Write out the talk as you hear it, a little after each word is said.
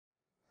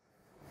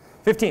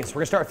15s. We're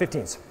gonna start with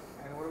 15s.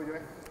 And what are we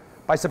doing?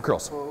 Bicep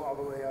curls. So all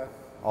the way up.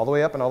 All the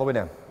way up and all the way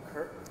down.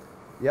 Hurt?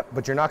 Yep,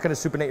 but you're not gonna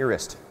supinate your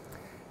wrist.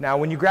 Now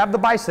when you grab the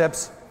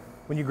biceps,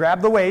 when you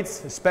grab the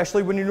weights,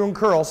 especially when you're doing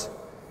curls,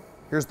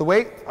 here's the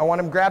weight. I want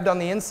them grabbed on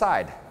the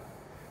inside.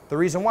 The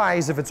reason why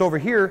is if it's over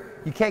here,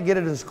 you can't get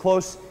it as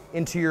close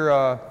into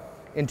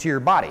your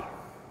body.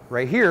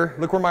 Right here,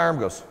 look where my arm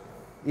goes.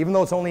 Even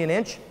though it's only an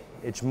inch,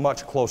 it's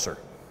much closer.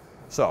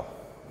 So,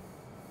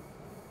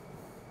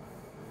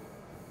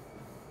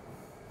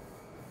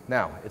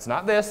 now, it's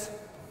not this,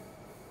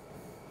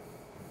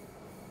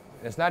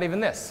 and it's not even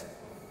this.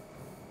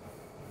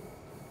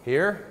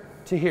 Here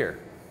to here,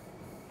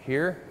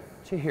 here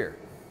to here.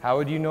 How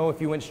would you know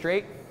if you went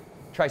straight?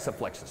 Tricep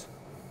flexes.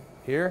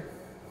 Here,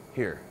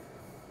 here.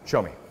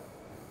 Show me.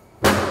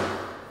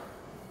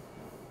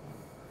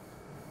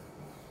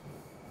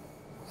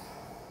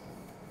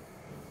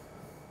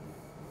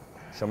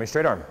 Show me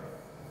straight arm.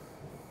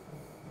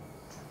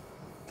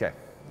 Okay.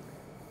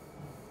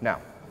 Now,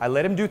 I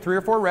let him do 3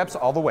 or 4 reps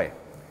all the way.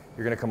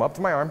 You're gonna come up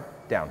to my arm,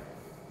 down.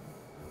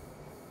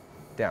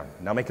 Down.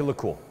 Now make it look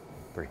cool.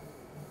 3,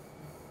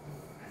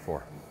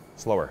 4,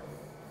 slower.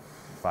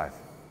 5,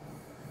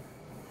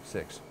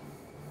 6,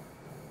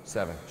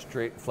 7,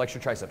 straight, flex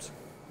your triceps.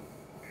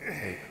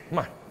 8, come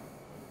on.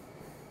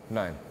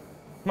 9,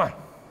 come on.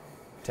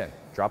 10,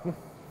 drop them.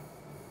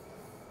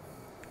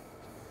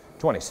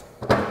 20s.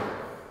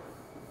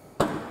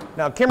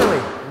 Now, Kimmerle,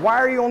 why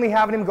are you only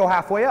having him go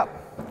halfway up?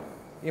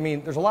 I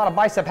mean, there's a lot of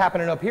bicep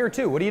happening up here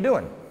too. What are you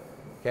doing?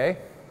 Okay?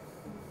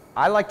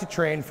 I like to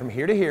train from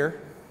here to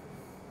here,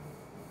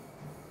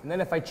 and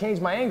then if I change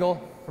my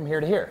angle, from here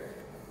to here.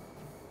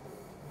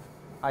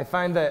 I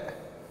find that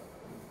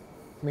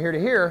from here to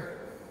here,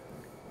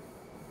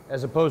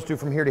 as opposed to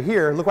from here to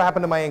here, look what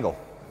happened to my angle.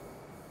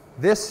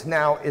 This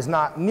now is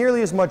not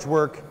nearly as much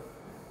work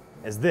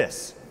as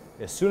this.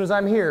 As soon as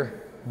I'm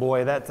here,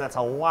 boy, that's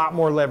a lot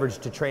more leverage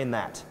to train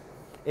that.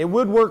 It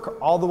would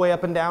work all the way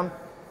up and down,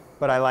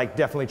 but I like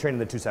definitely training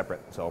the 2 separate.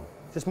 So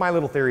just my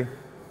little theory.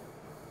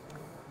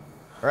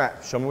 All right,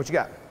 show me what you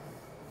got.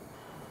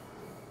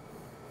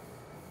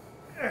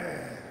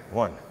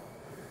 1,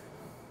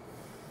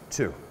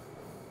 2,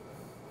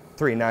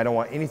 3. Now I don't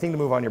want anything to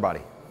move on your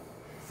body.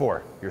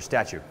 4, your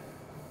statue.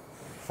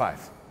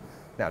 5.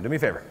 Now do me a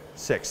favor.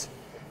 6.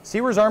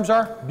 See where his arms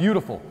are?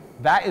 Beautiful.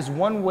 That is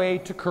one way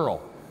to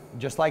curl.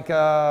 Just like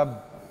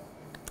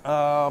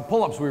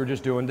pull-ups we were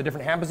just doing, the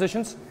different hand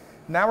positions.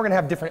 Now we're gonna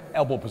have different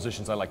elbow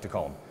positions, I like to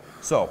call them.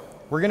 So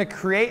we're gonna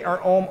create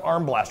our own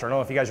arm blaster. I don't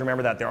know if you guys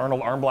remember that, the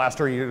Arnold arm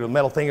blaster, the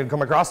metal thing would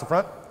come across the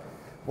front.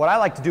 What I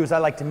like to do is I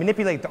like to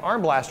manipulate the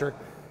arm blaster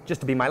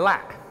just to be my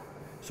lat.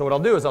 So what I'll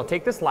do is I'll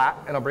take this lat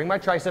and I'll bring my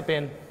tricep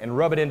in and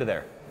rub it into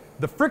there.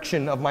 The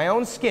friction of my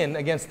own skin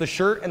against the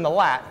shirt and the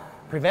lat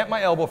prevent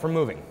my elbow from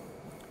moving.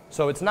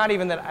 So it's not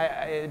even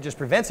that it just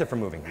prevents it from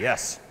moving.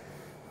 Yes.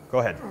 Go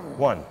ahead.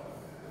 1,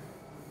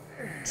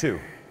 2.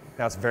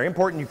 Now it's very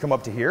important you come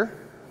up to here.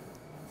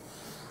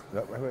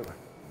 No, wait.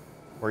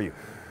 Where are you?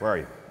 Where are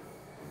you?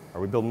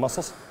 Are we building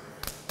muscles?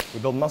 We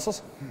building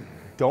muscles?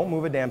 Don't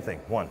move a damn thing.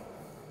 1,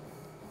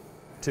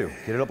 2.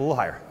 Get it up a little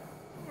higher.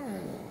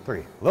 3.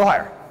 A little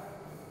higher.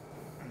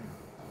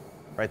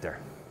 Right there.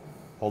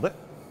 Hold it.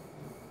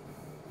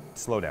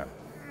 Slow down.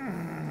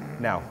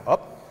 Now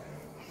up.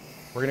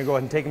 We're going to go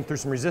ahead and take him through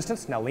some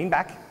resistance. Now lean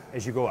back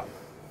as you go up,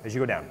 as you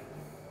go down.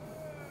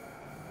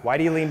 Why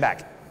do you lean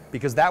back?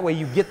 Because that way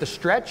you get the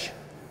stretch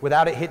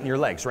without it hitting your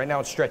legs. Right now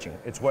it's stretching,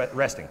 it's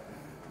resting.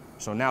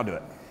 So now do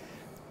it.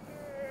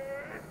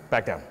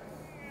 Back down.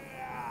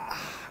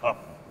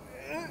 Up.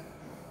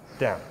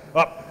 Down.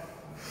 Up.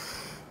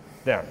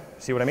 Down.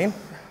 See what I mean?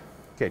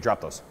 Okay,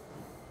 drop those.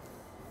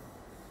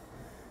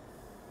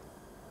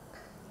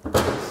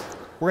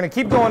 We're going to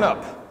keep going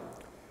up.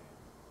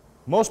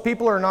 Most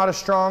people are not as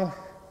strong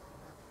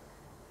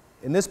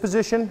in this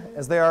position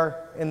as they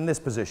are in this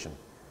position.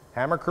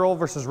 Hammer curl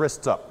versus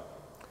wrists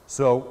up.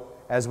 So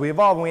as we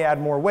evolve and we add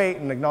more weight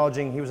and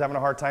acknowledging he was having a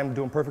hard time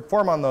doing perfect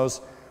form on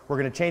those, we're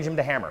going to change him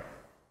to hammer.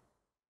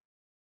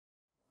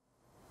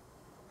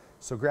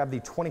 So grab the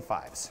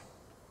 25s.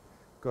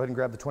 Go ahead and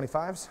grab the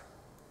 25s.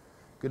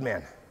 Good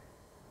man.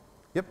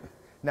 Yep.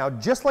 Now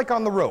just like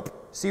on the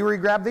rope, see where he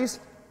grabbed these?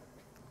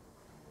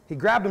 He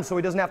grabbed them so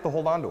he doesn't have to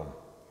hold on to them.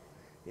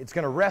 It's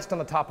going to rest on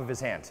the top of his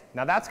hand.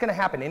 Now that's going to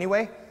happen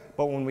anyway,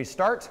 but when we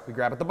start, we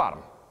grab at the bottom.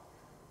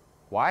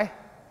 Why?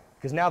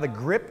 Because now the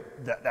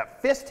grip,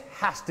 that fist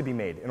has to be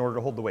made in order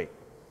to hold the weight.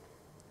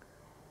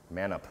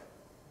 Man up.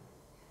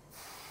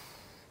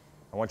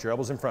 I want your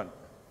elbows in front.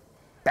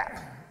 Bap.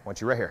 I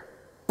want you right here.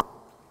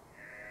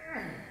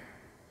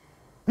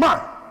 Come on.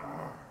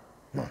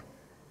 Come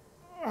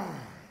on.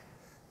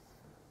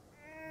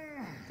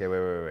 Okay,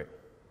 wait.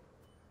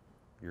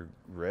 Your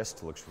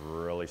wrist looks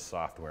really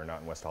soft. We're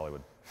not in West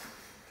Hollywood.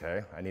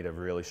 Okay, I need a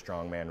really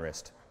strong man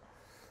wrist.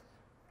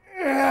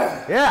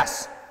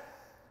 Yes.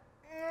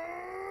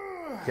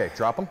 Okay,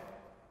 drop them.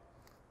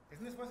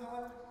 Isn't this West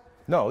Hollywood?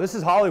 No, this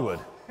is Hollywood.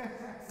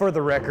 For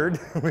the record,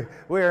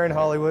 we are in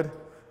Hollywood.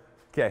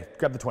 Okay,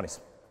 grab the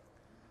 20s.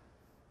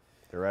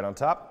 They're right on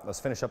top. Let's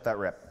finish up that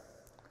rep.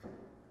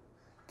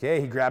 Okay,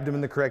 he grabbed him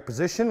in the correct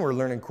position. We're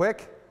learning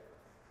quick.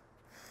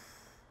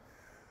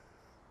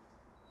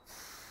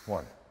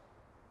 1,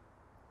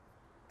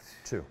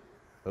 2, a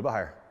little bit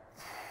higher.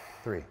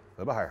 3, a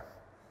little bit higher.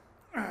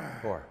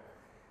 4,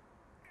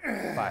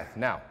 5.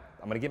 Now,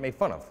 I'm gonna get made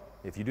fun of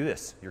if you do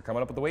this. You're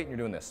coming up with the weight and you're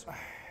doing this.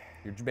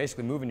 You're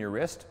basically moving your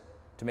wrist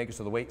to make it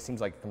so the weight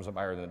seems like it comes up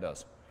higher than it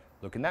does.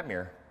 Look in that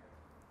mirror.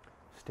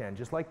 Stand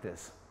just like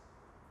this.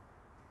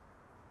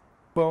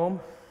 Boom,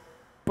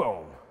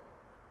 boom,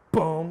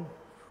 boom,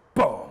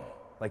 boom.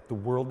 Like the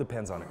world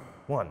depends on it.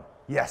 1,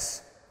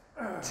 yes.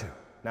 2.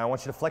 Now I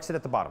want you to flex it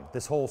at the bottom.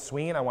 This whole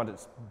swinging, I want it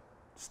to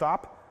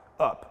stop,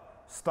 up,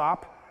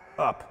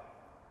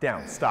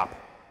 down, stop,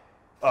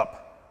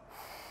 up,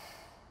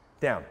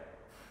 down.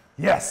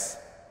 Yes.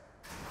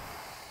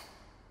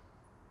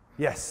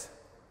 Yes.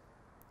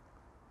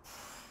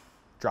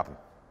 Drop him.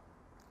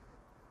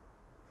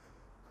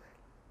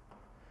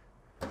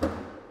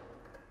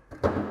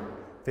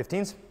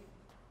 '15s.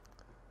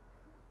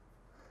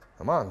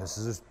 Come on, this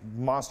is this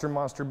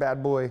monster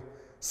bad boy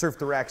surf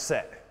the rack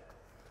set.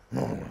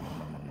 1,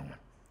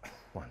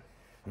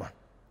 come on.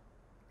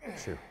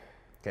 2.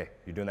 Okay,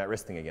 you're doing that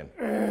wrist thing again.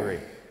 3,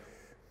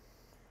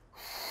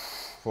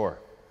 4.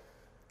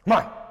 Come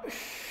on.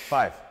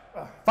 5.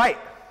 Fight.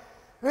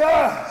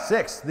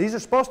 6. These are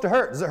supposed to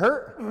hurt. Does it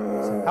hurt?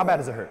 How bad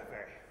does it hurt?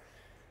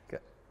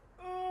 Good.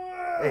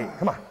 8.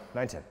 Come on.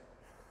 9, 10.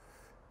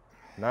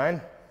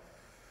 9.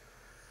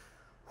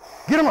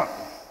 Get him up.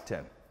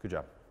 10. Good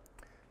job.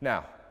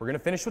 Now, we're going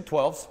to finish with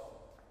 12s,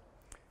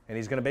 and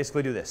he's going to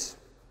basically do this.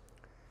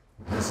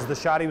 This is the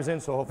shot he was in,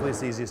 so hopefully it's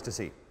the easiest to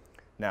see.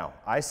 Now,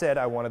 I said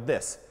I wanted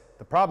this.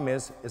 The problem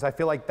is I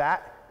feel like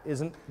that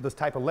isn't the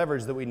type of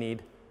leverage that we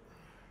need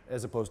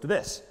as opposed to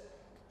this.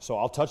 So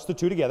I'll touch the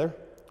two together.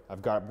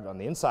 I've got it on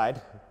the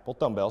inside, both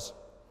dumbbells,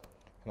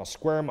 and I'll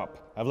square them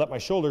up. I've let my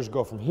shoulders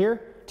go from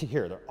here to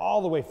here. They're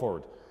all the way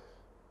forward.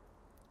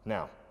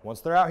 Now,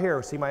 once they're out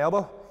here, see my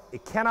elbow?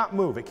 It cannot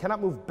move. It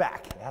cannot move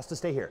back. It has to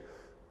stay here.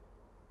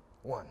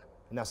 1.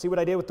 And now see what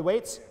I did with the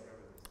weights?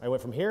 I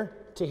went from here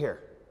to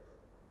here.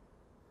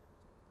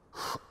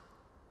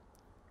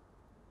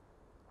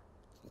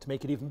 To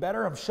make it even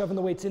better, I'm shoving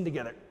the weights in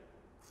together.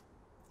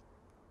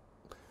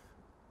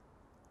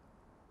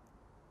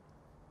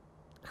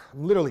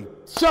 I'm literally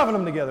shoving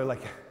them together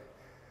like,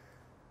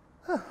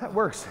 that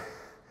works.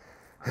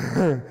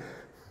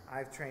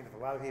 I've trained with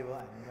a lot of people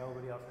and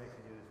nobody else makes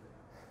me do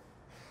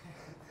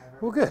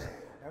this. Well, good.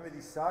 Remember,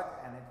 these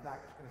suck and it's not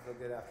going to feel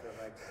good after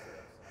a leg.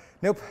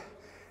 Nope.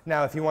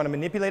 Now, if you want to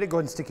manipulate it, go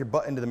ahead and stick your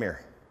butt into the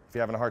mirror if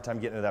you're having a hard time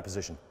getting into that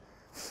position.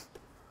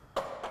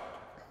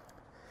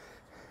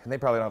 And they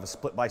probably don't have a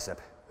split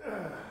bicep.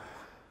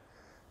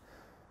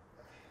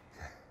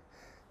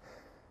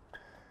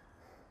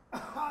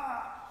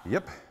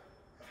 Yep.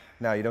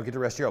 Now you don't get to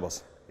rest your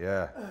elbows.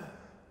 Yeah.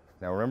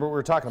 Now remember what we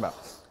were talking about.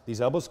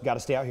 These elbows got to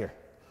stay out here.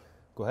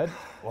 Go ahead.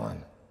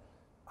 1.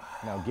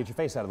 Now get your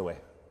face out of the way.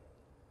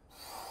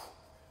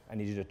 I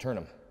need you to turn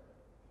them.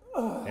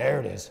 There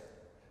it is.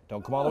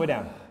 Don't come all the way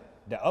down.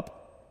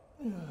 Up.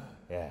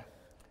 Yeah.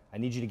 I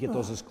need you to get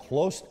those as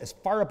close, as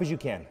far up as you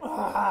can.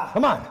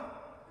 Come on.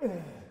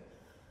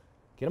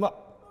 Get them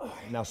up.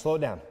 Now slow it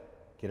down.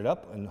 Get it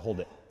up and hold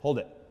it. Hold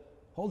it.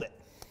 Hold it.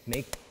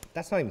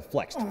 That's not even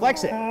flexed.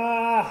 Flex it.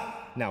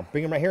 Now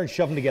bring them right here and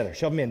shove them together.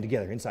 Shove them in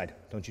together, inside.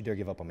 Don't you dare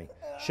give up on me.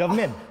 Shove them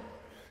in.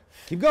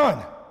 Keep going.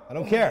 I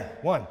don't care.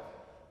 1,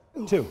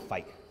 2,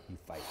 fight. You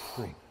fight.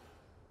 3,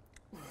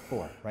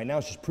 4. Right now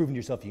it's just proving to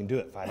yourself you can do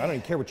it. 5. I don't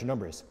even care what your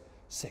number is.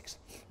 6.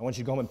 I want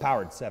you to go home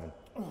empowered. 7.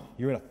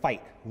 You're in a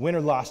fight. Win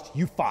or lost,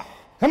 you fought.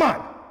 Come on.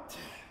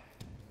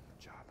 Good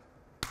job.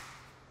 Good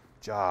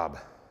job.